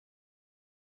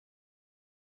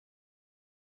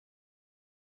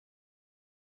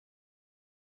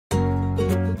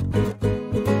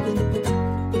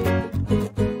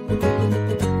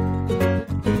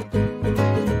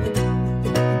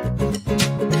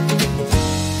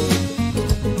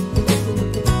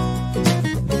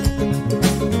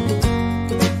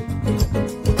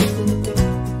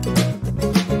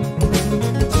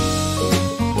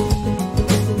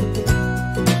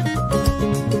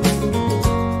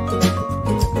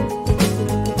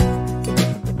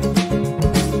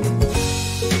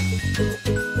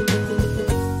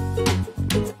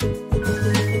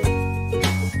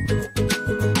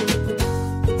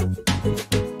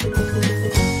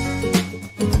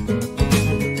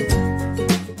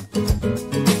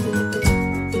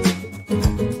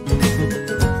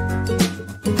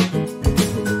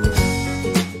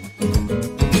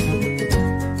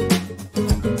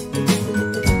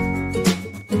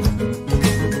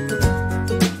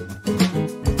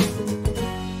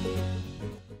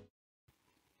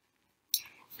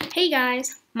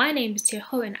guys, my name is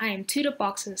Tirho and I am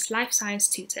Tutorbox's Life Science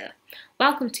Tutor.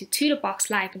 Welcome to Tutorbox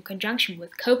Live in conjunction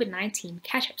with COVID-19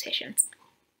 catch-up sessions.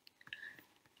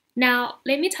 Now,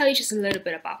 let me tell you just a little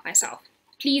bit about myself.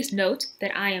 Please note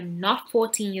that I am not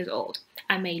 14 years old.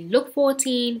 I may look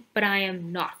 14, but I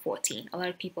am not 14. A lot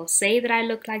of people say that I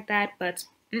look like that, but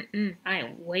I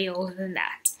am way older than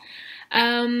that.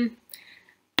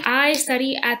 I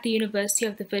study at the University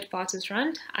of the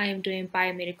Witwatersrand. I am doing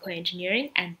biomedical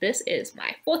engineering and this is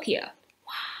my 4th year.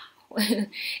 Wow.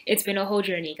 It's been a whole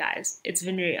journey, guys. It's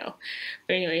been real.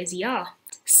 But anyways, yeah.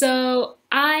 So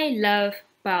I love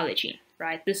biology,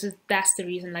 right? That's the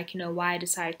reason, why I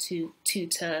decided to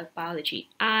tutor biology.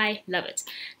 I love it.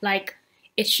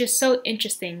 It's just so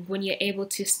interesting when you're able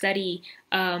to study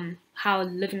how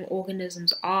living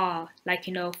organisms are,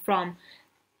 from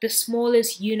the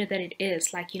smallest unit that it is,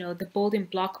 the building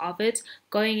block of it,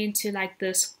 going into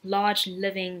this large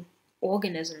living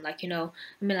organism,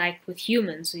 with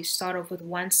humans, we start off with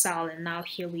one cell and now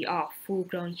here we are,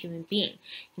 full-grown human being,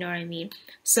 you know what I mean?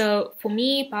 So for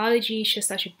me, biology is just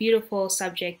such a beautiful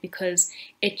subject because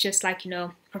it just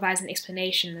provides an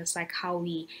explanation. It's how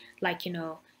we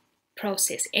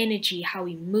process energy, how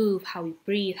we move, how we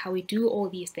breathe, how we do all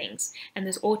these things, and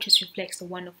this all just reflects the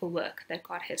wonderful work that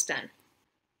God has done.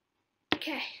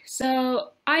 Okay, so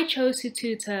I chose to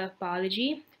tutor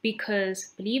biology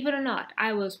because, believe it or not,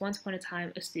 I was once upon a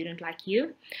time a student like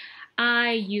you.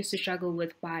 I used to struggle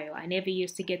with bio. I never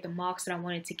used to get the marks that I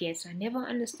wanted to get, so I never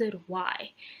understood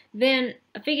why. Then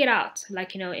I figured out,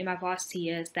 in my varsity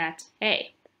years that,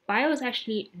 hey, bio is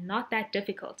actually not that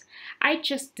difficult. I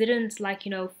just didn't,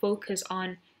 focus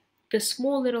on the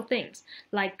small little things,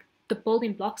 like the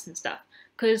building blocks and stuff,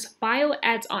 because bio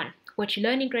adds on. What you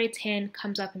learn in grade 10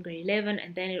 comes up in grade 11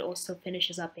 and then it also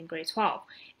finishes up in grade 12.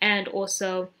 And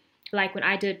also, when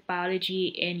I did biology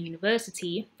in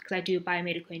university, because I do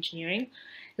biomedical engineering,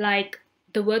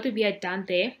 the work that we had done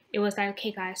there, it was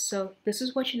okay guys, so this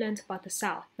is what you learned about the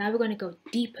cell. Now we're going to go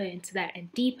deeper into that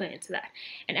and deeper into that.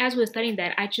 And as we were studying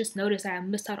that, I just noticed that I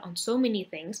missed out on so many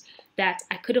things that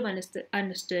I could have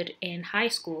understood in high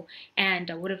school, and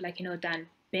I would have done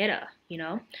better,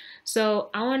 So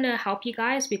I want to help you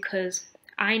guys because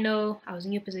I know I was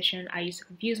in your position. I used to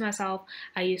confuse myself.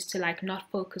 I used to not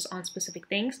focus on specific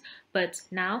things, but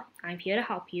now I'm here to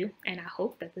help you and I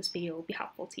hope that this video will be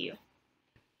helpful to you.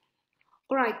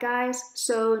 Alright guys,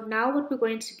 so now what we're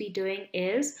going to be doing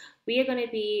is we are going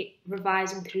to be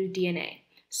revising through DNA.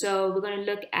 So we're going to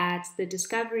look at the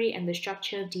discovery and the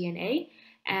structure of DNA,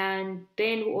 and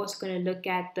then we're also going to look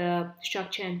at the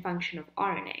structure and function of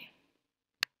RNA.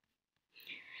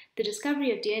 The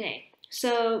discovery of DNA.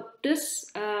 So this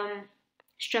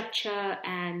structure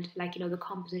and the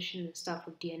composition and stuff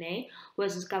of DNA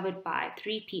was discovered by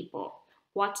 3 people,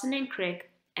 Watson and Crick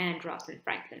and Rosalind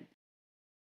Franklin.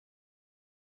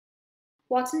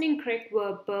 Watson and Crick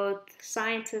were both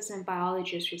scientists and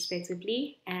biologists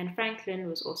respectively, and Franklin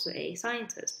was also a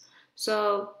scientist.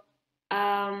 So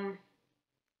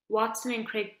Watson and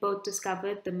Crick both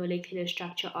discovered the molecular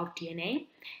structure of DNA,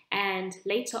 and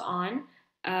later on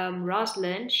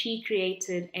Rosalind, she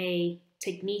created a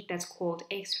technique that's called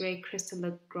X-ray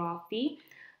crystallography,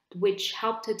 which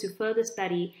helped her to further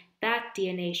study that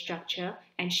DNA structure,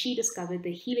 and she discovered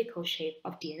the helical shape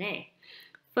of DNA.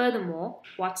 Furthermore,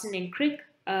 Watson and Crick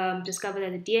discovered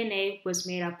that the DNA was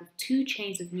made up of 2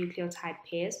 chains of nucleotide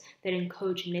pairs that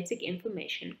encode genetic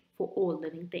information for all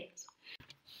living things.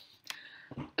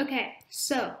 Okay,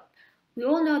 so we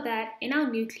all know that in our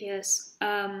nucleus,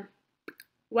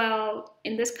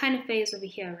 in this kind of phase over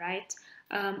here, right,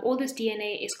 all this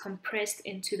DNA is compressed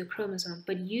into the chromosome,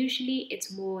 but usually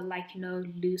it's more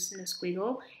loose in a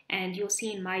squiggle, and you'll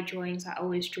see in my drawings I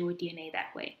always draw DNA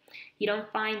that way. You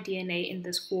don't find DNA in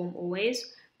this form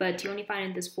always, but you only find it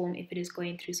in this form if it is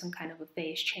going through some kind of a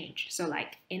phase change. So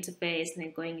interphase and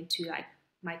then going into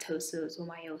mitosis or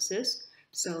meiosis.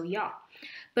 So yeah,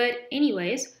 but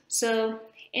anyways, so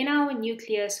in our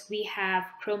nucleus we have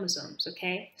chromosomes,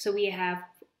 okay? So we have,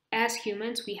 as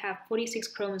humans, we have 46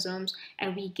 chromosomes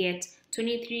and we get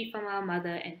 23 from our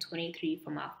mother and 23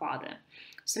 from our father.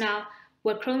 So now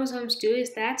what chromosomes do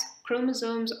is that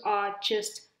chromosomes are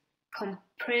just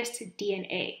compressed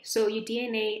DNA. So your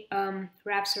DNA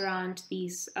wraps around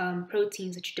these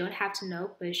proteins that you don't have to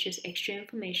know, but it's just extra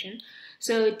information.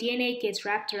 So DNA gets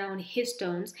wrapped around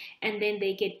histones and then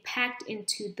they get packed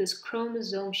into this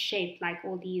chromosome shape, like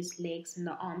all these legs and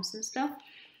the arms and stuff.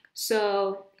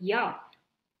 So yeah.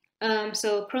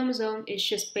 So chromosome is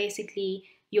just basically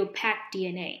your packed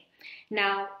DNA.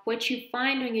 Now, what you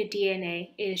find on your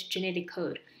DNA is genetic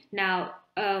code. Now,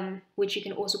 which you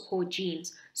can also call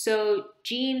genes. So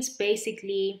genes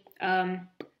basically,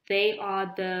 they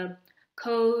are the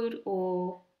code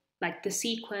or like the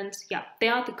sequence. Yeah, they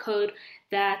are the code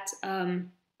that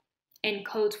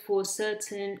encodes for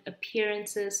certain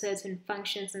appearances, certain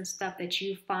functions and stuff that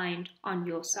you find on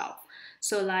yourself.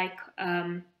 So like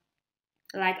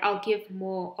I'll give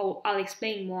more, or I'll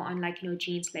explain more on like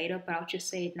genes later, but I'll just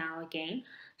say it now again.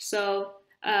 So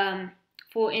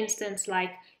for instance,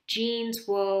 like genes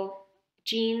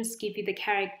give you the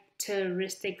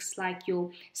characteristics like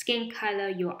your skin color,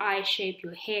 your eye shape,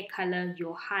 your hair color,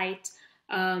 your height.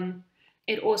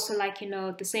 It also like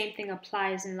the same thing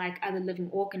applies in like other living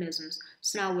organisms.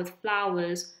 So now with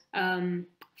flowers,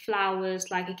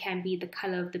 like it can be the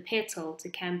color of the petals,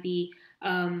 it can be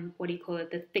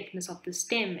the thickness of the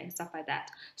stem and stuff like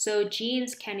that. So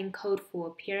genes can encode for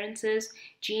appearances.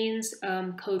 Genes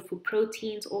code for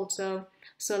proteins also.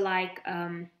 So like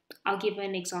I'll give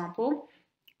an example.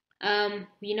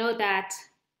 We know that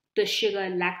the sugar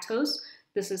lactose,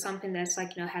 this is something that's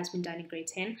like has been done in grade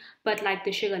 10, but like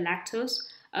the sugar lactose,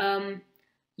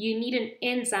 you need an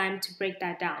enzyme to break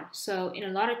that down. So in a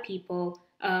lot of people,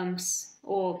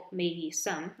 or maybe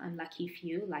some unlucky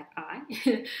few like I,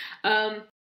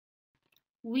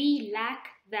 we lack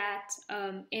that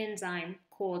enzyme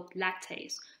called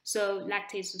lactase. So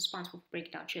lactase is responsible for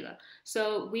breaking down sugar.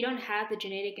 So we don't have the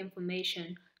genetic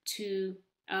information to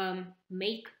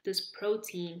make this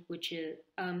protein, which is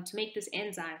to make this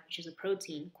enzyme, which is a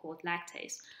protein called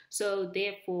lactase. So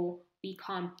therefore, we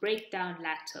can't break down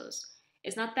lactose.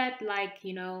 It's not that like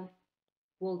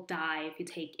will die if you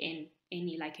take in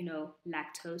any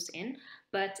lactose in,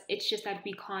 but it's just that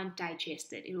we can't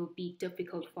digest it. It will be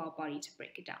difficult for our body to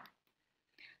break it down.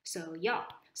 So yeah,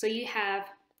 so you have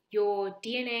your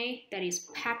DNA that is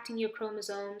packed in your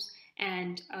chromosomes,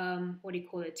 and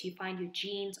you find your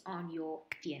genes on your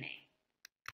DNA.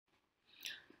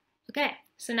 Okay,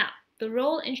 so now the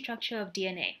role and structure of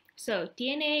DNA. So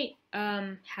DNA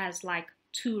has like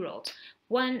two roles.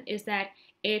 One is that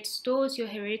it stores your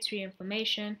hereditary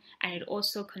information, and it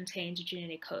also contains your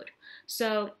genetic code.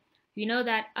 So you know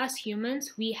that us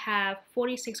humans, we have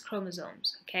 46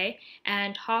 chromosomes, okay?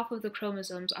 And half of the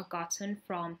chromosomes are gotten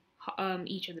from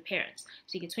each of the parents.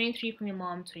 So you get 23 from your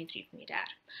mom, 23 from your dad.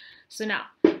 So now,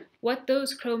 what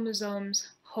those chromosomes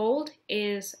hold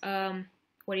is their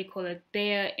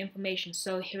information.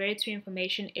 So hereditary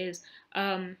information is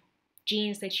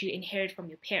genes that you inherit from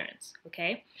your parents,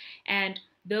 okay? And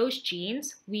those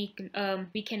genes, we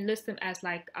can list them as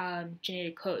like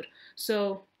genetic code.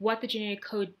 So what the genetic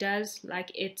code does,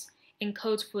 like it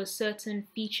encodes for certain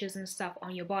features and stuff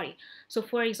on your body. So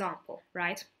for example,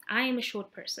 right, I am a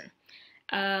short person.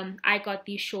 I got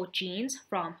these short genes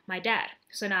from my dad.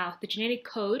 So now the genetic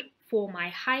code for my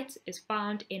height is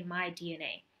found in my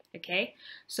DNA. Okay,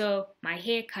 so my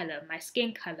hair color, my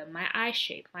skin color, my eye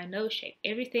shape, my nose shape,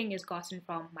 everything is gotten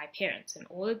from my parents, and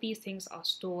all of these things are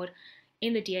stored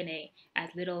in the DNA as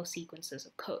little sequences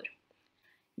of code.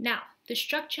 Now, the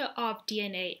structure of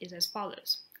DNA is as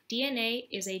follows. DNA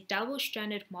is a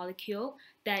double-stranded molecule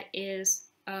that is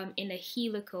in a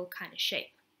helical kind of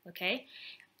shape, okay?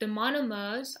 The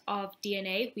monomers of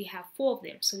DNA, we have 4 of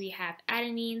them. So we have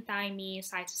adenine, thymine,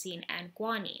 cytosine, and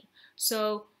guanine.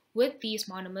 So with these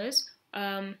monomers,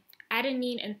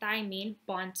 adenine and thymine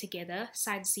bond together,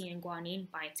 cytosine and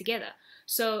guanine bind together.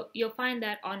 So you'll find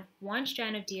that on one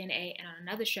strand of DNA and on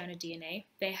another strand of DNA,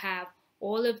 they have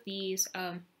all of these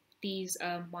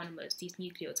monomers, these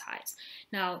nucleotides.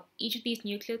 Now, each of these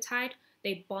nucleotides,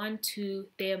 they bond to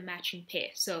their matching pair.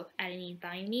 So adenine,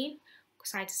 thymine,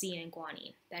 cytosine, and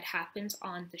guanine. That happens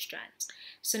on the strands.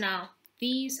 So now,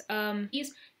 these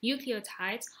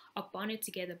nucleotides are bonded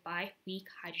together by weak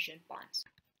hydrogen bonds.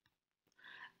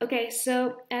 Okay,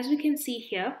 so as we can see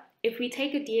here, if we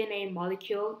take a DNA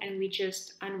molecule and we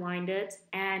just unwind it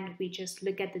and we just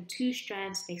look at the 2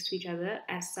 strands next to each other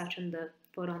as such on the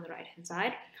photo on the right hand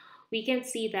side, we can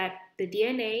see that the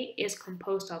DNA is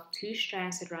composed of 2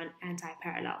 strands that run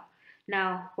anti-parallel.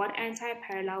 Now, what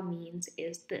anti-parallel means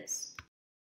is this.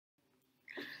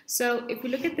 So if we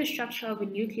look at the structure of a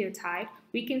nucleotide,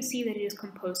 we can see that it is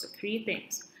composed of 3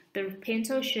 things: the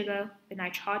pentose sugar, the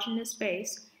nitrogenous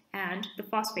base, and the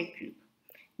phosphate group.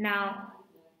 Now,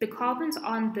 the carbons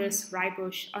on this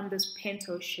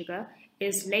pentose sugar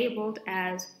is labeled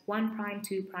as 1',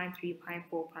 2', 3',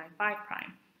 4',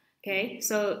 5'. Okay,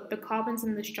 so the carbons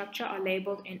in the structure are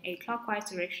labeled in a clockwise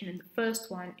direction, and the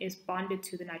first one is bonded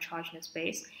to the nitrogenous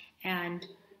base, and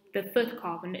the 5th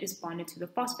carbon is bonded to the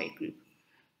phosphate group.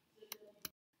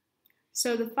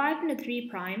 So the 5' and the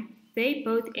 3', they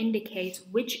both indicate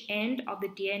which end of the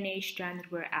DNA strand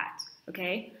that we're at.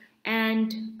 okay?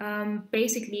 And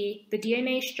basically, the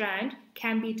DNA strand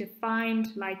can be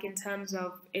defined like in terms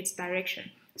of its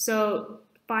direction. So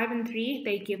 5 and 3,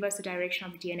 they give us the direction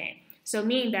of the DNA. So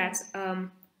meaning that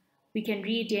we can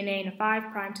read DNA in a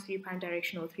 5' to 3'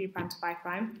 direction or 3' to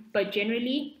 5', but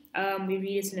generally we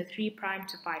read it in a 3'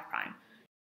 to 5'.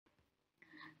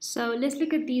 So let's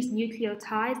look at these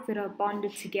nucleotides that are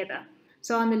bonded together.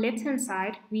 So on the left-hand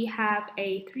side, we have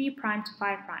a 3' to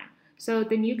 5'. So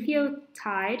the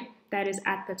nucleotide that is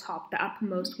at the top, the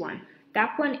uppermost one,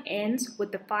 that one ends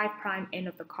with the 5' end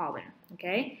of the carbon,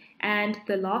 okay? And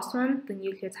the last one, the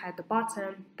nucleotide at the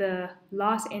bottom, the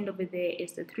last end over there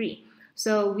is the 3.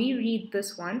 So we read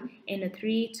this one in a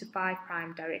 3' to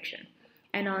 5' direction.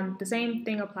 And on the same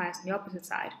thing applies on the opposite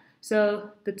side.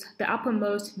 So the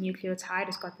uppermost nucleotide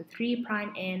has got the 3'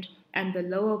 end, and the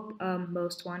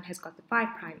lowermost one has got the 5'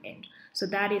 end. So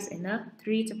that is in a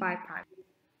 3 to 5'.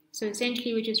 So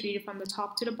essentially we just read it from the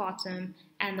top to the bottom,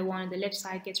 and the one on the left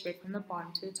side gets read from the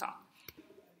bottom to the top.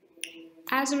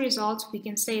 As a result, we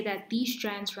can say that these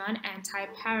strands run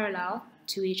anti-parallel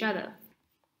to each other.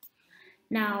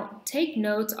 Now, take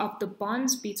note of the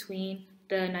bonds between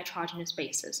the nitrogenous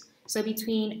bases. So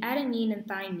between adenine and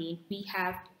thymine, we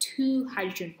have 2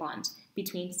 hydrogen bonds.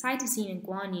 Between cytosine and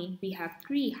guanine, we have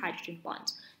 3 hydrogen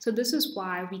bonds. So this is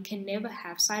why we can never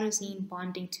have cytosine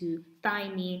bonding to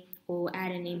thymine or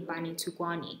adenine binding to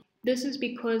guanine. This is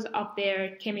because of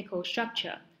their chemical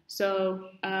structure. So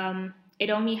it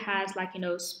only has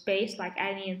space, like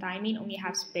adenine and thymine only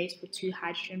have space for 2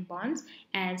 hydrogen bonds,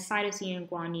 and cytosine and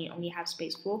guanine only have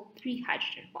space for 3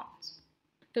 hydrogen bonds.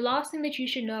 The last thing that you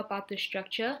should know about this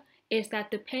structure is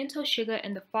that the pentose sugar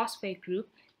and the phosphate group,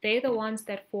 they're the ones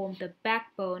that form the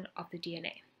backbone of the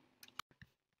DNA.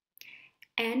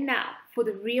 And now, for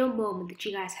the real moment that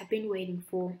you guys have been waiting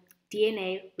for,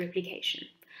 DNA replication.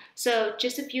 So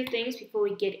just a few things before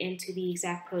we get into the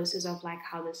exact process of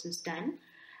how this is done.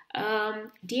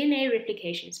 DNA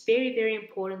replication, it's very, very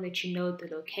important that you know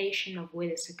the location of where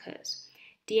this occurs.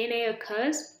 DNA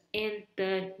occurs in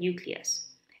the nucleus.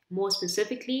 More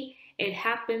specifically, it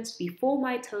happens before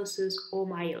mitosis or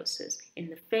meiosis in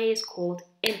the phase called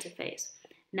interphase.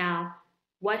 Now,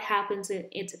 what happens in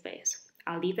interphase?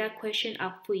 I'll leave that question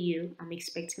up for you. I'm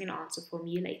expecting an answer from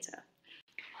you later.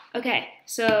 Okay,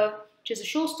 so just a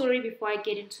short story before I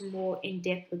get into more in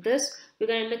depth with this. We're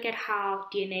going to look at how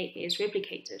DNA is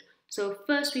replicated. So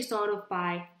first we start off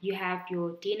by, you have your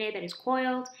DNA that is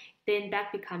coiled, then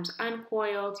that becomes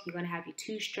uncoiled, you're going to have your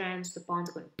 2 strands, the bonds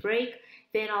are going to break,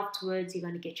 then afterwards you're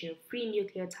going to get your free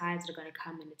nucleotides that are going to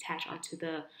come and attach onto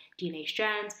the DNA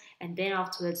strands, and then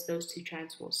afterwards those 2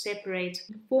 strands will separate,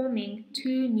 forming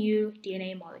 2 new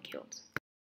DNA molecules.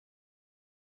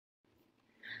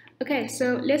 Okay,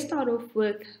 so let's start off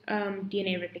with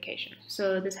DNA replication.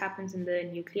 So this happens in the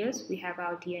nucleus. We have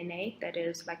our DNA that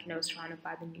is surrounded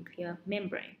by the nuclear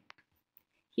membrane.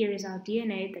 Here is our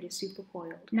DNA that is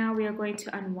supercoiled. Now we are going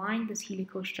to unwind this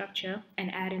helical structure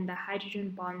and add in the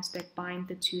hydrogen bonds that bind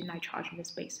the 2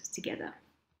 nitrogenous bases together.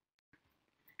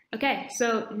 Okay,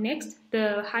 so next,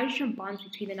 the hydrogen bonds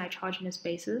between the nitrogenous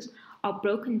bases are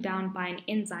broken down by an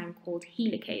enzyme called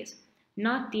helicase,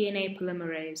 not DNA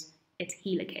polymerase. It's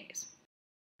helicase.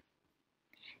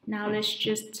 Now let's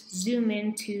just zoom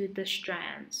into the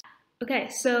strands. Okay,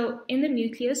 so in the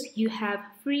nucleus, you have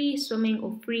free swimming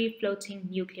or free floating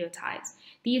nucleotides.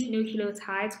 These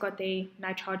nucleotides got their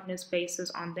nitrogenous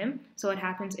bases on them. So what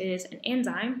happens is an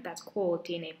enzyme that's called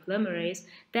DNA polymerase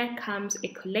that comes,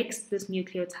 it collects this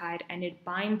nucleotide and it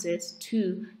binds it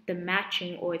to the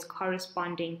matching or its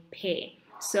corresponding pair.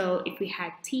 So if we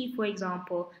had T, for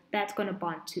example, that's going to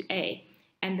bond to A.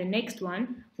 And the next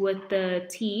one with the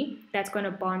T, that's going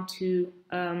to bond to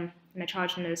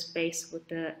nitrogenous base with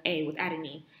the A, with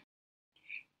adenine.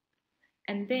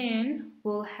 And then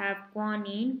we'll have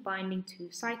guanine binding to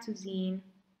cytosine,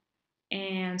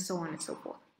 and so on and so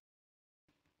forth.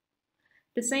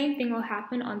 The same thing will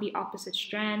happen on the opposite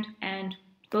strand, and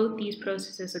both these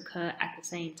processes occur at the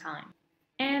same time.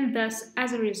 And thus,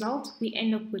 as a result, we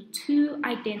end up with 2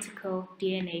 identical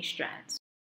DNA strands.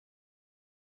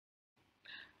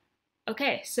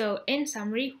 Okay, so in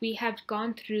summary, we have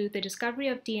gone through the discovery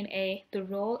of DNA, the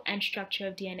role and structure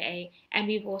of DNA, and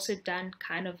we've also done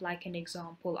kind of like an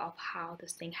example of how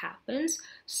this thing happens.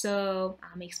 So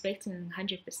I'm expecting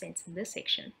 100% in this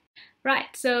section. Right,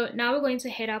 so now we're going to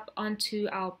head up onto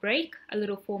our break, a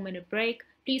little 4-minute break.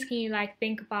 Please can you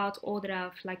think about all that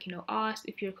I've asked.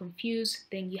 If you're confused,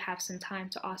 then you have some time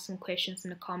to ask some questions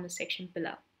in the comment section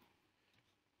below.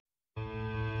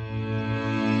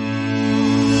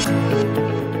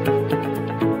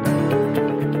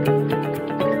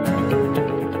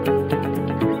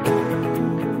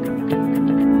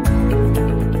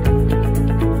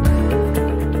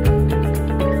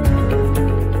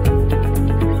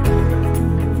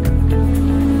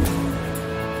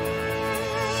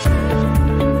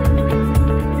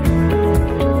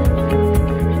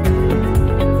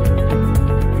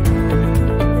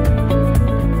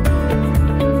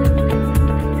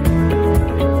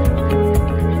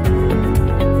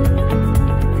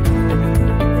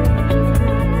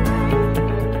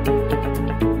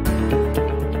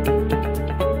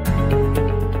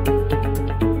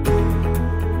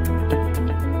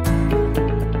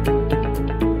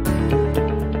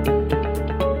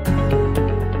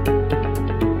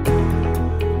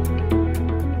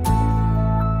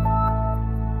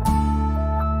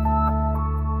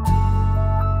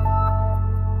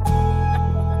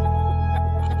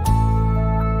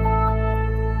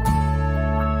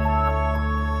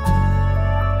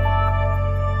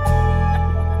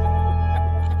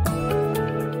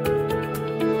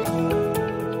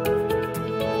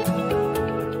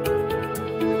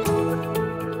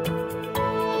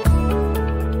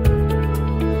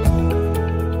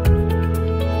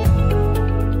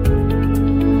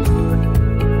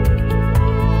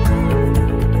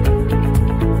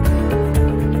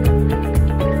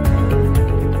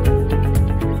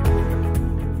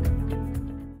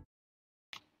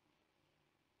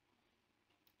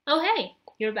 Oh hey,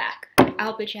 you're back. I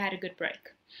hope that you had a good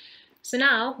break. So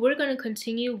now we're going to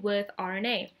continue with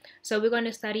RNA. So we're going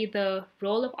to study the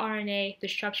role of RNA, the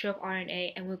structure of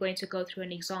RNA, and we're going to go through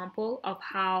an example of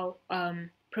how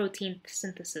protein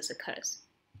synthesis occurs.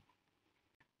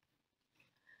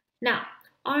 Now,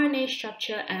 RNA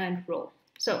structure and role.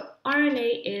 So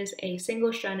RNA is a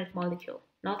single-stranded molecule,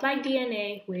 not like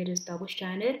DNA where it is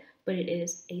double-stranded, but it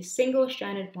is a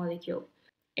single-stranded molecule.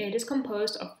 It is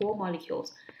composed of 4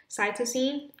 molecules: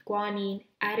 cytosine, guanine,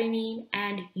 adenine,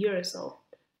 and uracil.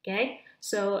 Okay,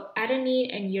 so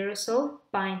adenine and uracil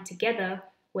bind together,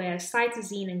 whereas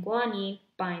cytosine and guanine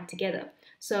bind together.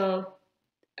 So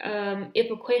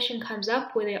if a question comes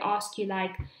up where they ask you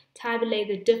like tabulate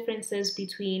the differences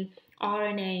between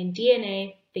RNA and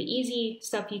DNA, the easy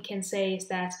stuff you can say is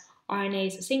that RNA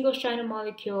is a single-stranded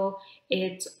molecule.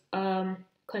 It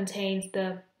contains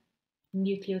the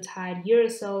nucleotide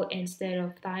uracil instead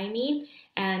of thymine.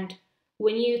 And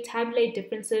when you tabulate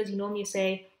differences, you normally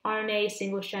say RNA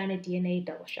single-stranded, DNA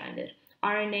double-stranded.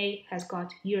 RNA has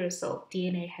got uracil,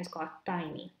 DNA has got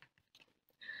thymine.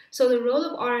 So the role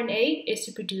of RNA is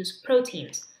to produce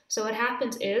proteins. So what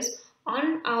happens is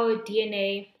on our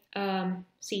DNA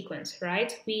sequence,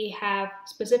 right, we have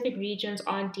specific regions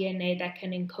on DNA that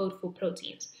can encode for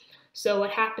proteins. So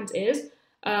what happens is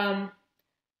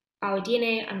our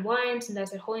DNA unwinds and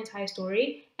does that whole entire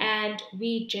story, and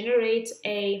we generate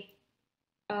an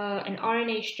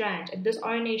RNA strand, and this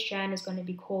RNA strand is going to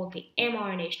be called the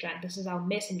mRNA strand. This is our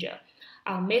messenger.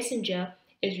 Our messenger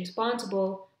is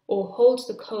responsible or holds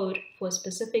the code for a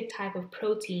specific type of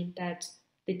protein that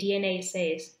the DNA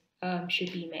says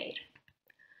should be made.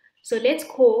 So let's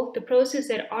call the process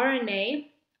that RNA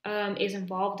is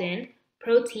involved in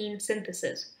protein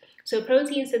synthesis. So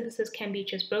protein synthesis can be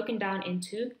just broken down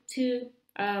into 2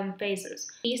 phases.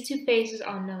 These 2 phases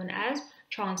are known as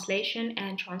translation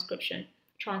and transcription.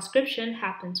 Transcription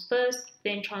happens first,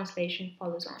 then translation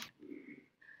follows on.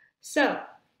 So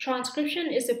transcription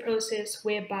is the process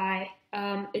whereby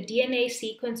a DNA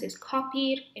sequence is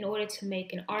copied in order to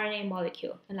make an RNA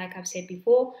molecule. And like I've said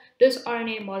before, this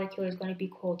RNA molecule is going to be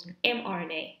called an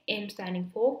mRNA, M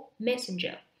standing for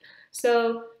messenger.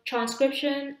 So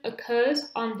transcription occurs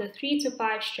on the 3 to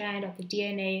 5 strand of the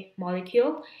DNA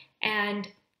molecule, and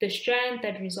the strand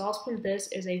that results from this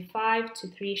is a 5 to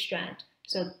 3 strand.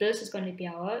 So this is going to be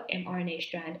our mRNA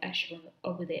strand as shown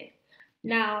over there.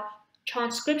 Now,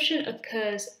 transcription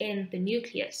occurs in the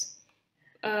nucleus.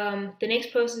 The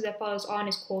next process that follows on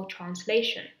is called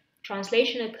translation.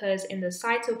 Translation occurs in the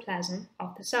cytoplasm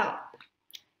of the cell.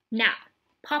 Now,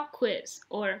 pop quiz,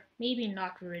 or maybe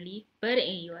not really, but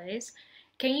anyways,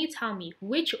 can you tell me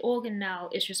which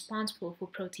organelle is responsible for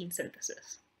protein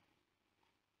synthesis?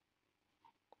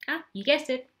 Ah, you guessed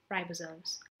it,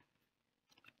 ribosomes.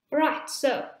 Right,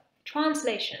 so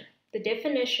translation. The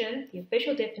definition, the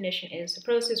official definition, is the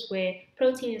process where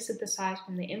protein is synthesized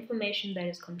from the information that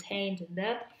is contained in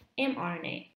the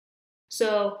mRNA.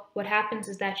 So what happens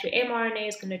is that your mRNA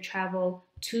is going to travel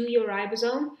to your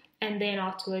ribosome, and then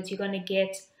afterwards you're going to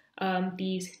get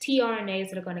these tRNAs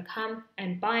that are going to come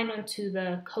and bind onto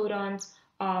the codons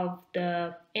of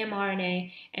the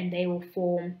mRNA, and they will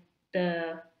form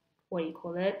the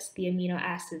the amino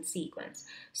acid sequence.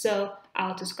 So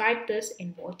I'll describe this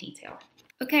in more detail.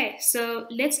 Okay, so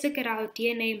let's look at our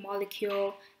DNA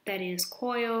molecule that is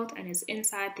coiled and is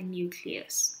inside the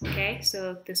nucleus. Okay,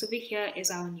 so this over here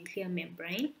is our nuclear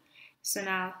membrane. So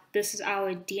now this is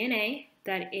our DNA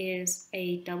that is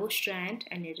a double strand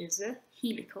and it is a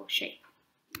helical shape.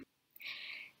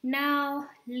 Now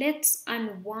let's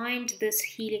unwind this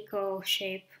helical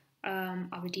shape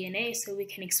of a DNA so we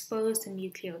can expose the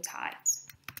nucleotides.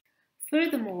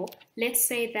 Furthermore, let's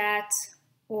say that,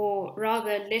 or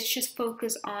rather, let's just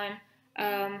focus on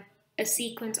a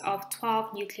sequence of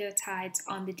 12 nucleotides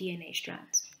on the DNA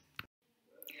strands.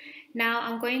 Now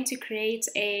I'm going to create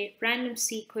a random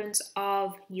sequence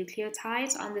of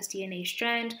nucleotides on this DNA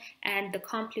strand, and the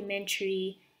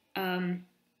complementary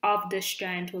of this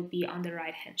strand will be on the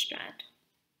right-hand strand.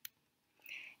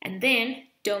 And then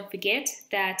don't forget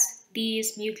that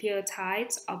these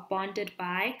nucleotides are bonded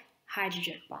by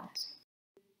hydrogen bonds.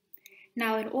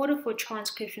 Now, in order for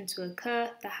transcription to occur,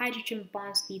 the hydrogen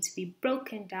bonds need to be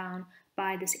broken down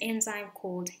by this enzyme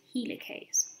called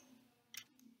helicase.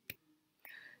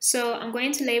 So I'm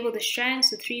going to label the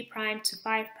strands the 3' to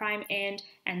 5' end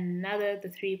and another the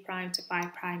 3' to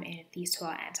 5' end. These two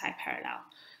are anti-parallel.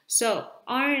 So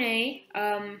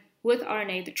with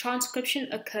RNA, the transcription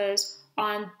occurs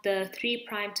on the 3'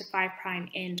 to 5'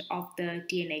 end of the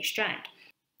DNA strand.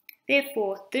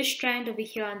 Therefore, this strand over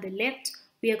here on the left,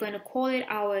 we are going to call it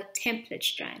our template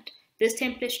strand. This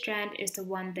template strand is the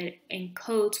one that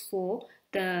encodes for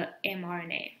the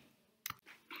mRNA.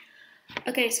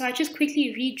 Okay, so I just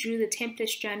quickly redrew the template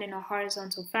strand in a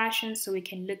horizontal fashion so we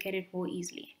can look at it more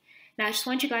easily. Now, I just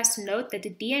want you guys to note that the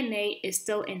DNA is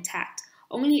still intact.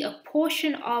 Only a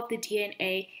portion of the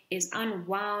DNA is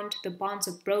unwound, the bonds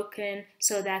are broken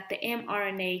so that the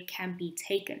mRNA can be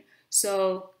taken.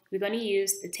 So we're going to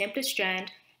use the template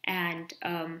strand and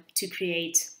to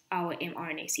create our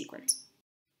mRNA sequence.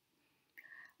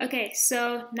 Okay,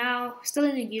 so now still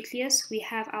in the nucleus, we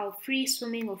have our free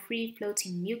swimming or free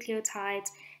floating nucleotides,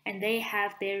 and they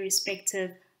have their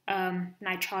respective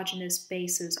nitrogenous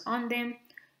bases on them.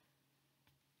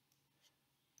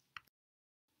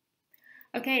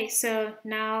 Okay, so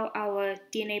now our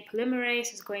DNA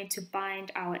polymerase is going to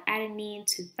bind our adenine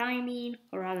to thymine,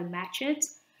 or rather match it,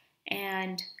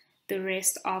 and the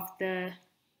rest of the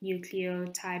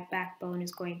nucleotide backbone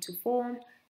is going to form.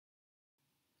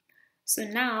 So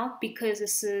now, because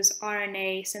this is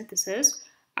RNA synthesis,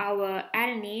 our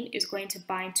adenine is going to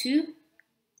bind to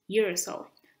uracil.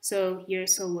 So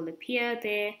uracil will appear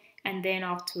there, and then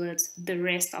afterwards, the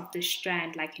rest of the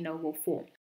strand, will form.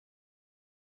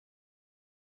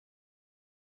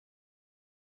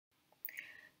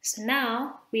 So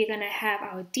now we're going to have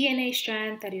our DNA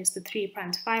strand that is the 3'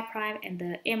 to 5', and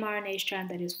the mRNA strand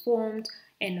that is formed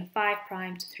in the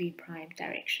 5' to 3'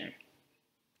 direction.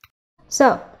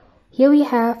 So here we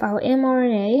have our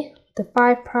mRNA, the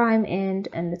 5' end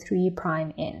and the 3'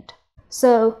 end.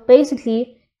 So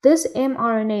basically, this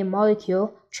mRNA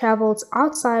molecule travels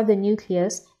outside the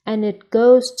nucleus and it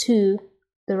goes to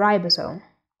the ribosome,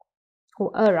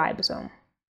 or a ribosome.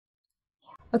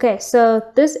 Okay, so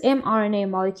this mRNA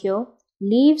molecule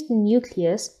leaves the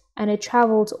nucleus and it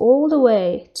travels all the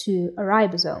way to a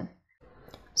ribosome.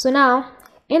 So now,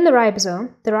 in the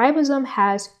ribosome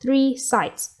has 3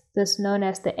 sites. This is known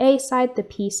as the A site, the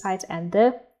P site, and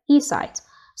the E site.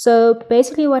 So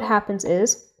basically what happens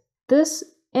is, this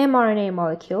mRNA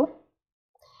molecule,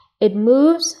 it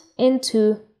moves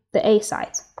into the A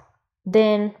site.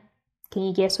 Then, can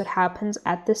you guess what happens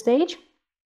at this stage?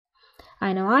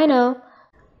 I know.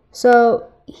 So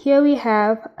here we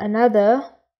have another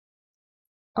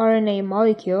RNA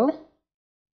molecule,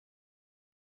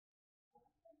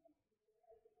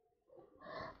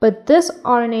 but this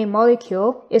RNA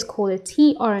molecule is called a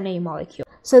tRNA molecule.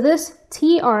 So this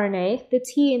tRNA, the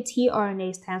T in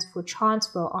tRNA stands for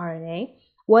transfer RNA.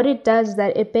 What it does is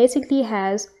that it basically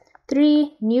has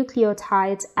 3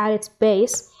 nucleotides at its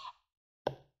base,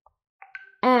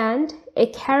 and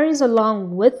it carries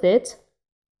along with it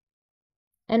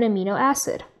an amino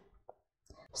acid.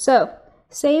 So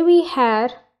say we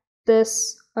had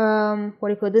this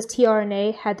this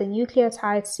tRNA had the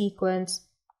nucleotide sequence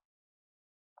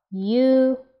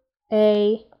UAC.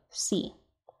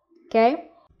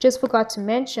 Okay, just forgot to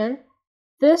mention,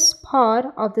 this part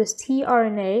of this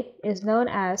tRNA is known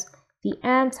as the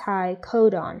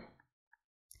anticodon.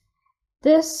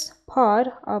 This part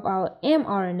of our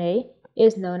mRNA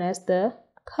is known as the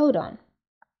codon.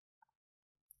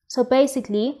 So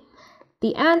basically,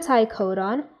 the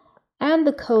anticodon and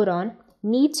the codon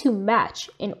need to match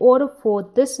in order for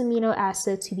this amino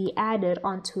acid to be added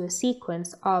onto a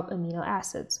sequence of amino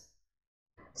acids.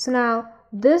 So now,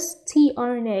 this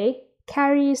tRNA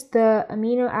carries the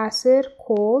amino acid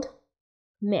called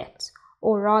met,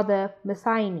 or rather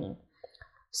methionine.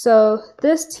 So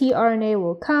this tRNA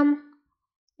will come,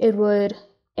 it would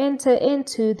enter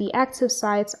into the active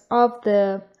sites of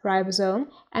the ribosome,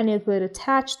 and it would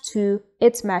attach to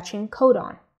its matching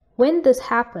codon. When this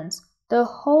happens, the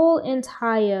whole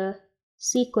entire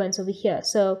sequence over here,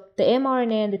 so the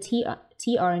mRNA and the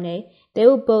tRNA, they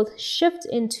will both shift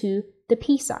into the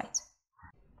P site.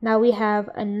 Now we have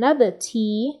another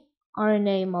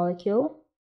tRNA molecule,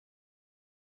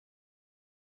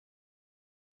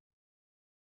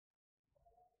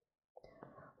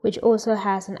 which also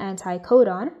has an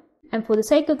anticodon. And for the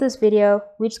sake of this video,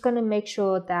 we're just going to make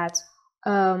sure that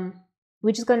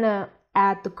we're just going to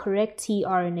add the correct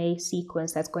tRNA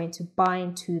sequence that's going to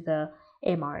bind to the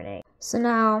mRNA. So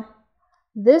now,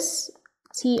 this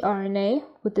tRNA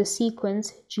with the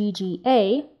sequence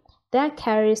GGA, that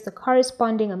carries the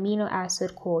corresponding amino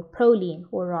acid called proline,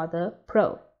 or rather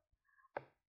pro.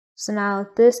 So now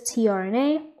this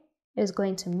tRNA is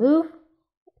going to move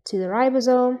to the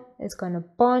ribosome, it's going to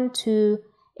bond to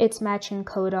its matching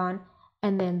codon,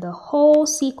 and then the whole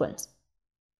sequence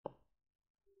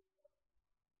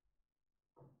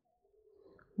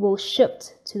will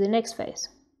shift to the next phase.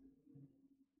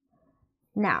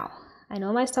 Now, I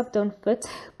know my stuff don't fit,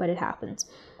 but it happens.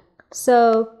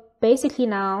 So basically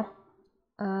now,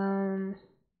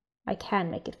 I can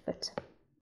make it fit.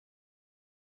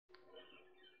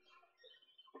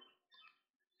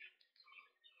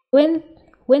 When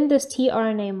this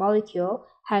tRNA molecule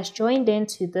has joined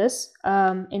into this,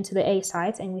 into the A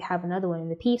site, and we have another one in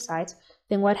the P site,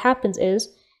 then what happens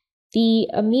is the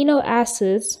amino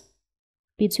acids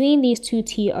between these two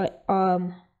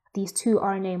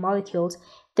RNA molecules,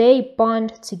 they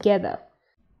bond together.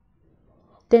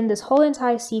 Then this whole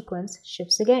entire sequence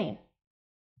shifts again.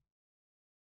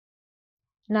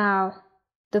 Now,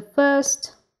 the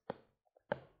first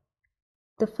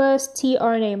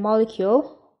tRNA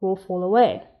molecule will fall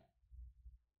away.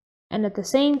 And at the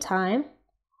same time,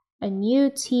 a new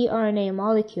tRNA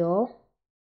molecule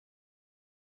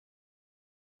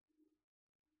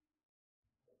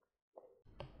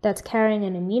that's carrying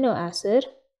an amino acid,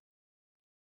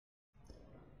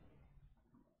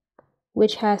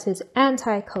 which has its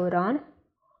anticodon,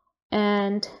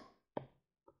 and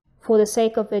for the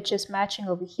sake of it just matching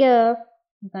over here,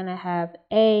 we're going to have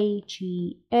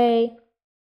AGA.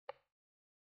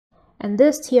 And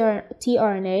this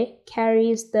tRNA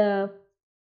carries the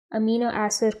amino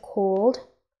acid called,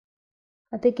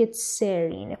 I think it's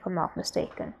serine, if I'm not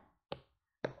mistaken.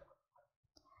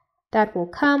 That will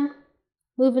come,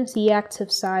 move into the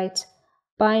active site,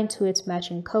 bind to its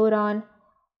matching codon,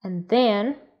 and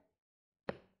then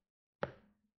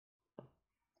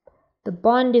the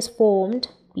bond is formed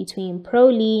between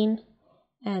proline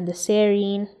and the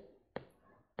serine,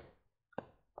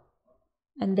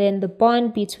 and then the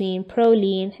bond between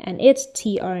proline and its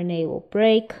tRNA will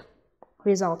break,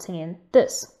 resulting in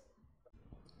this.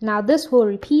 Now this will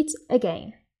repeat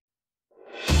again.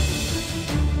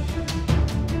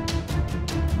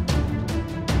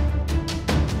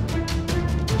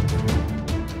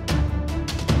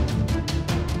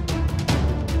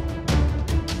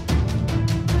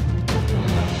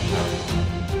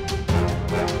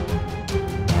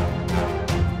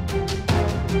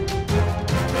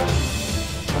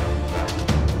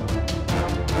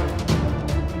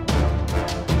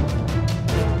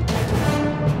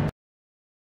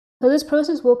 So this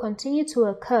process will continue to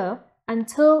occur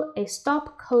until a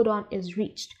stop codon is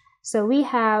reached. So we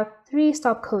have 3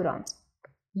 stop codons: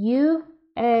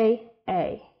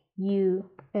 UAA,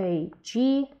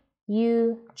 UAG,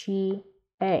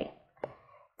 UGA.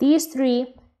 These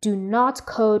 3 do not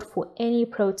code for any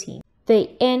protein.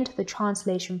 They end the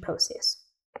translation process.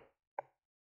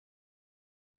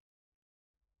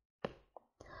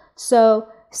 So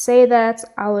say that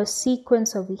our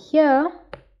sequence over here,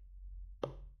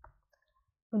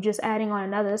 I'm just adding on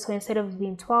another, so instead of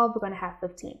being 12, we're going to have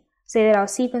 15. Say that our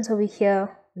sequence over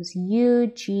here is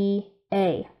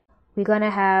UGA. We're going to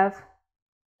have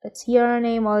a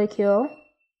tRNA molecule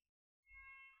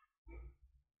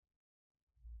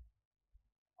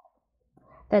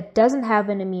that doesn't have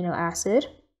an amino acid,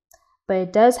 but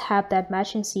it does have that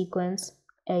matching sequence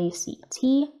ACT.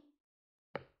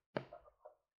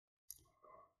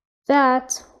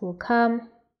 That will come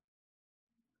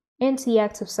into the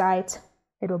active site.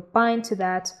 It'll bind to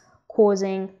that,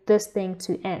 causing this thing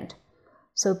to end.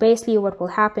 So basically what will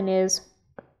happen is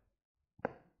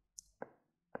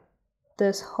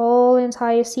this whole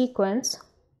entire sequence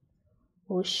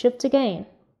will shift again,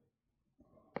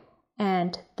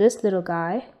 and this little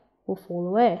guy will fall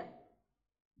away.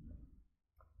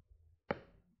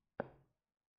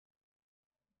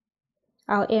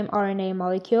 Our mRNA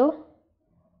molecule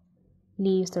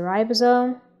leaves the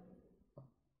ribosome,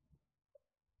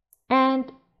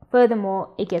 and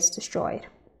furthermore, it gets destroyed.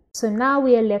 So now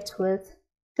we are left with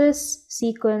this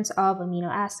sequence of amino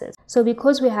acids. So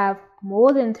because we have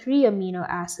more than 3 amino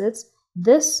acids,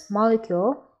 this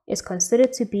molecule is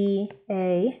considered to be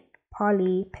a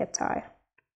polypeptide.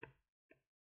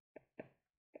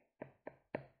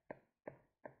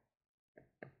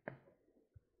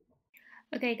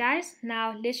 Okay guys,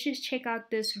 now let's just check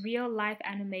out this real life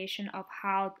animation of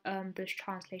how this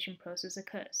translation process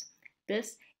occurs.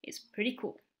 This is pretty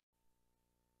cool.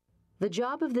 The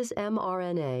job of this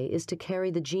mRNA is to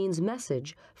carry the gene's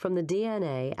message from the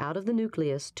DNA out of the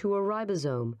nucleus to a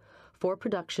ribosome for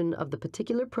production of the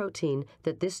particular protein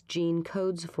that this gene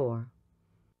codes for.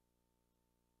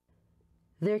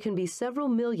 There can be several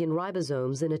million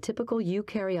ribosomes in a typical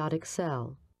eukaryotic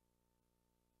cell.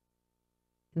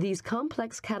 These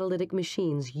complex catalytic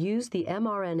machines use the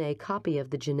mRNA copy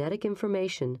of the genetic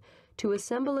information to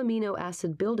assemble amino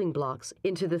acid building blocks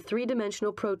into the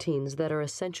 3-dimensional proteins that are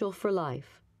essential for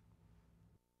life.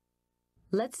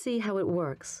 Let's see how it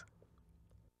works.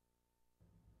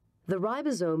 The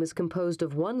ribosome is composed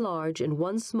of one large and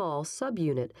one small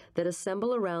subunit that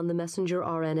assemble around the messenger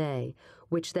RNA,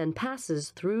 which then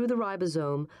passes through the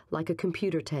ribosome like a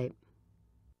computer tape.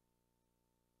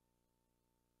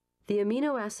 The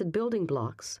amino acid building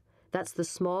blocks, that's the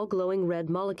small glowing red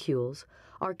molecules,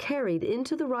 are carried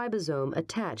into the ribosome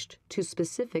attached to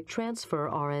specific transfer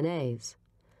RNAs.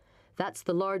 That's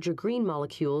the larger green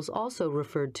molecules, also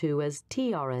referred to as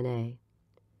tRNA.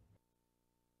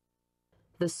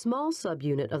 The small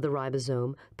subunit of the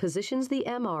ribosome positions the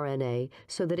mRNA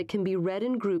so that it can be read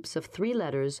in groups of 3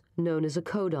 letters known as a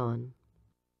codon.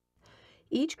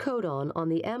 Each codon on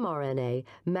the mRNA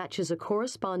matches a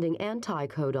corresponding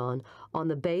anticodon on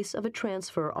the base of a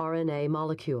transfer RNA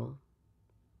molecule.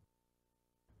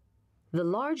 The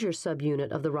larger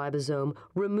subunit of the ribosome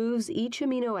removes each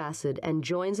amino acid and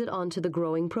joins it onto the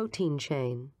growing protein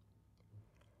chain.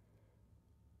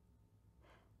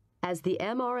 As the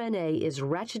mRNA is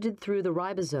ratcheted through the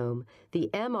ribosome, the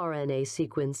mRNA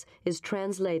sequence is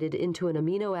translated into an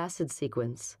amino acid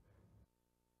sequence.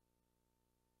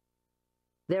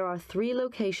 There are 3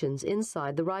 locations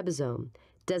inside the ribosome,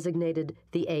 designated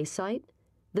the A site,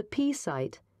 the P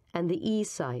site, and the E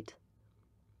site.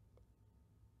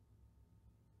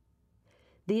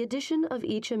 The addition of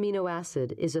each amino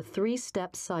acid is a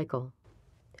 3-step cycle.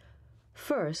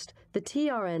 First, the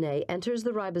tRNA enters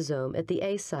the ribosome at the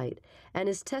A site and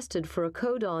is tested for a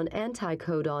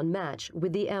codon-anticodon match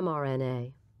with the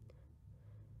mRNA.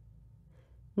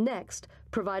 Next,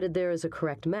 provided there is a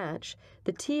correct match,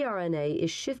 the tRNA is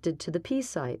shifted to the P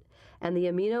site, and the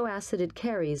amino acid it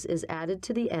carries is added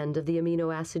to the end of the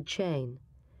amino acid chain.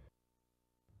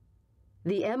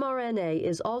 The mRNA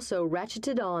is also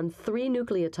ratcheted on 3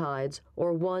 nucleotides,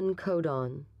 or 1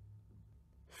 codon.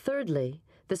 Thirdly,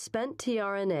 the spent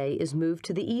tRNA is moved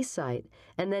to the E site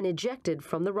and then ejected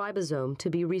from the ribosome to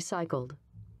be recycled.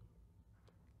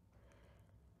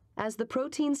 As the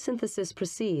protein synthesis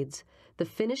proceeds, the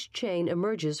finished chain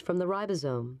emerges from the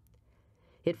ribosome.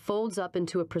 It folds up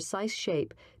into a precise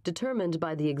shape determined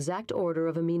by the exact order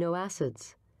of amino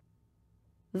acids.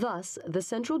 Thus, the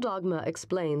central dogma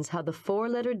explains how the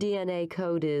 4-letter DNA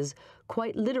code is,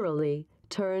 quite literally,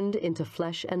 turned into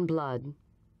flesh and blood.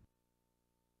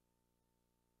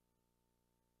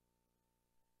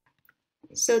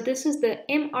 So this is the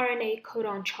mRNA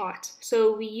codon chart.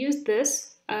 So we use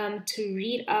this to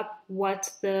read up what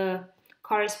the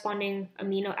corresponding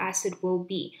amino acid will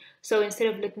be. So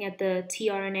instead of looking at the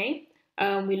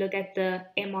tRNA, we look at the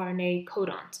mRNA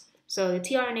codons. So the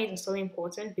tRNAs are so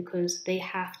important because they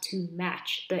have to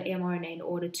match the mRNA in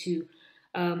order to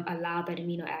allow that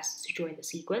amino acid to join the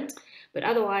sequence. But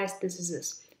otherwise, this is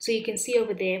this. So you can see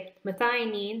over there,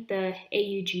 methionine, the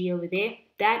AUG over there,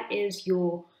 that is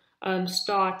your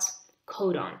start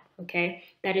codon, okay?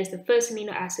 That is the first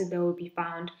amino acid that will be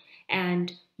found,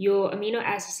 and your amino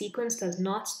acid sequence does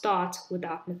not start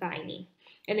without methionine.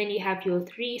 And then you have your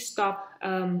 3 stop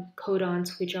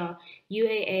codons, which are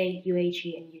UAA,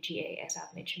 UAG, and UGA, as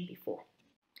I've mentioned before.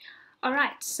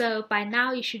 Alright, so by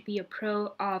now you should be a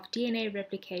pro of DNA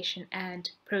replication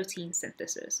and protein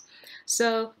synthesis.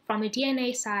 So from the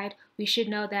DNA side, we should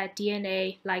know that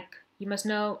DNA, like you must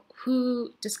know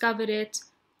who discovered it,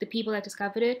 the people that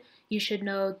discovered it. You should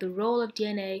know the role of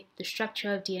DNA, the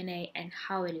structure of DNA, and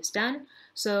how it is done.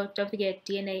 So don't forget,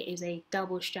 DNA is a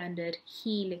double-stranded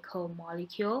helical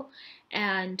molecule,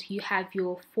 and you have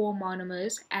your 4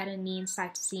 monomers: adenine,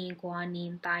 cytosine,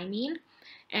 guanine, thymine.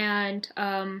 And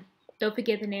don't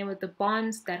forget the name of the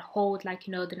bonds that hold, like,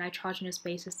 you know, the nitrogenous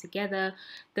bases together.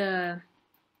 You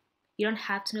don't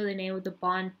have to know the name of the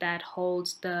bond that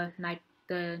holds the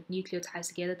nucleotides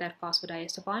together, that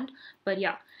phosphodiester bond. But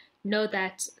yeah, know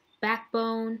that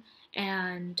backbone,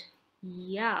 and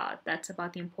yeah, that's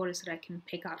about the importance that I can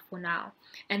pick out for now.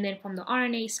 And then from the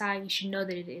RNA side, you should know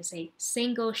that it is a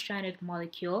single-stranded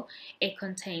molecule. It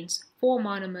contains 4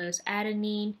 monomers: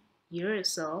 adenine,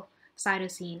 uracil,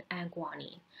 cytosine, and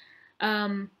guanine.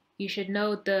 You should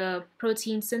know the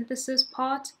protein synthesis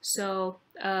part, so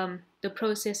the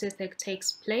processes that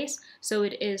takes place. So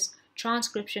it is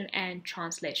transcription and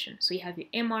translation. So you have your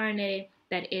mRNA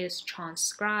that is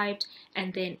transcribed,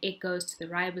 and then it goes to the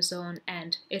ribosome,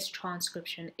 and its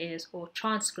transcription is, or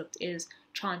transcript is,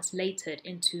 translated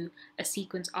into a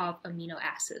sequence of amino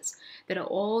acids that are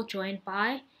all joined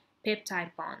by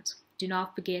peptide bonds. Do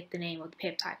not forget the name of the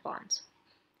peptide bonds.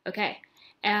 Okay,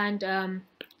 and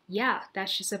yeah,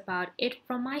 that's just about it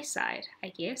from my side, I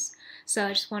guess. So I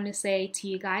just want to say to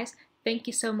you guys, thank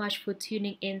you so much for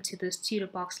tuning in to this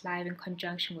Tutorbox Live in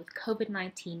conjunction with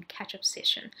COVID-19 catch-up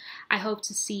session. I hope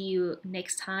to see you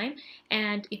next time.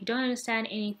 And if you don't understand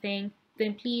anything,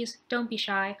 then please don't be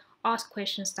shy. ask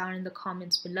questions down in the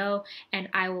comments below, and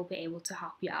I will be able to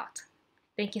help you out.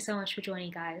 Thank you so much for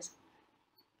joining, guys.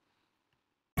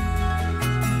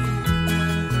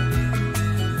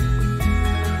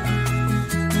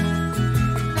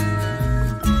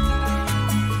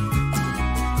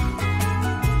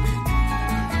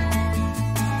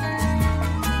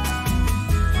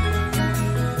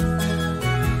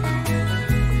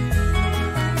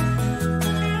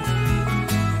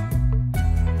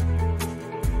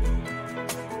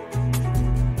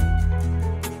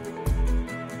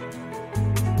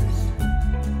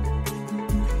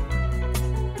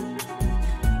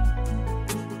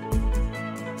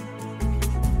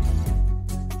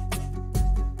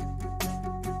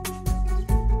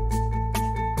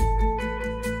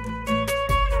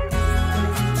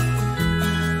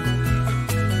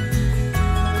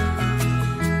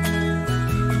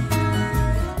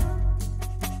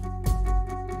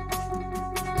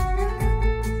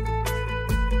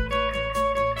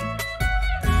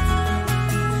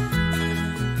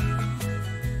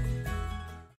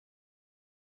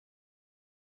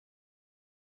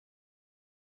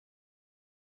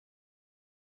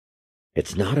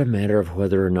 It's not a matter of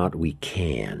whether or not we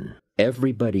can.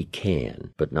 Everybody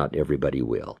can, but not everybody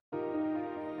will.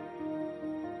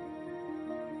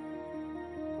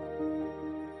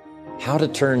 How to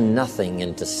turn nothing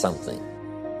into something.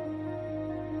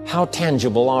 How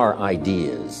tangible are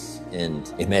ideas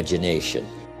and imagination?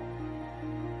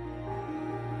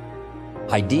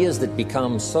 Ideas that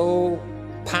become so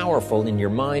powerful in your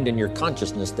mind and your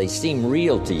consciousness, they seem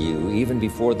real to you even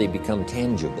before they become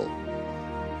tangible.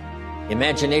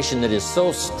 Imagination that is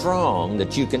so strong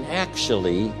that you can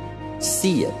actually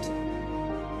see it.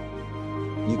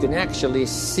 You can actually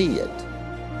see it.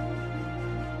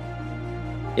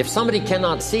 If somebody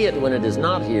cannot see it when it is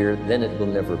not here, then it will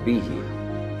never be here.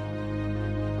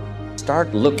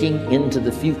 Start looking into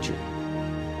the future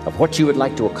of what you would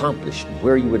like to accomplish,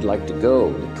 where you would like to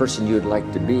go, the person you would like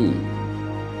to be.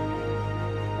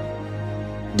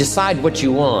 Decide what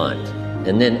you want,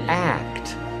 and then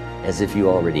act as if you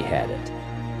already had it.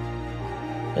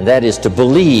 And that is to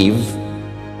believe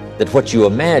that what you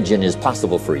imagine is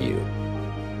possible for you.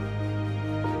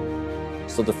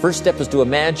 So the first step is to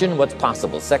imagine what's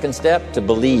possible. Second step, to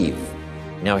believe.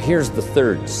 Now here's the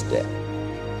third step,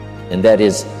 and that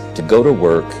is to go to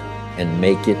work and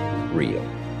make it real.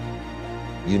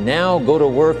 You now go to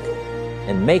work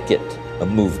and make it a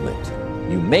movement.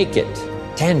 You make it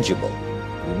tangible.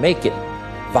 You make it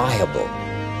viable.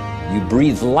 You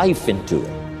breathe life into it,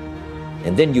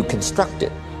 and then you construct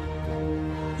it.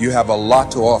 You have a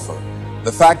lot to offer.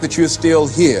 The fact that you're still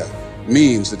here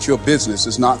means that your business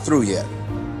is not through yet.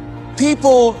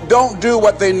 People don't do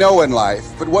what they know in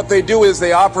life, but what they do is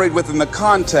they operate within the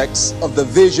context of the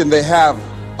vision they have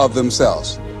of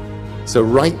themselves. So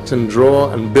write and draw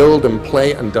and build and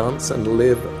play and dance and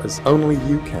live as only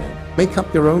you can. Make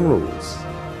up your own rules.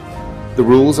 The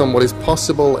rules on what is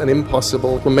possible and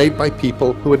impossible were made by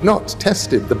people who had not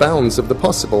tested the bounds of the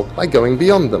possible by going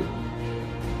beyond them.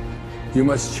 You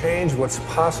must change what's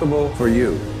possible for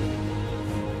you.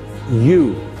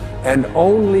 You, and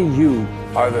only you,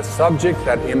 are the subject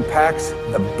that impacts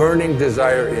the burning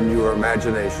desire in your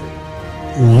imagination.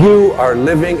 You are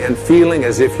living and feeling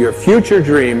as if your future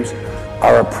dreams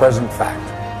are a present fact.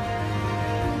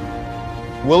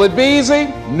 Will it be easy?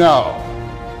 No.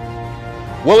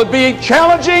 Will it be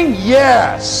challenging?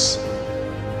 Yes.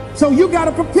 So you got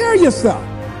to prepare yourself.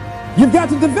 You've got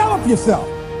to develop yourself.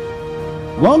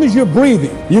 As long as you're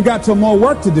breathing, you got some more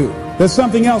work to do. There's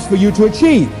something else for you to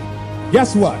achieve.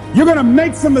 Guess what? You're going to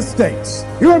make some mistakes.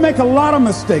 You're going to make a lot of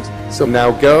mistakes. So now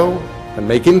go and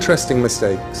make interesting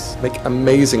mistakes, make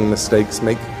amazing mistakes,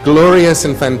 make glorious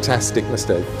and fantastic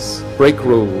mistakes. Break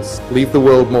rules, leave the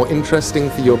world more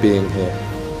interesting for your being here.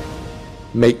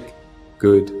 Make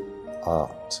good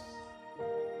art.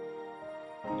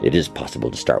 It is possible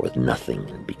to start with nothing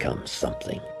and become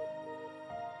something.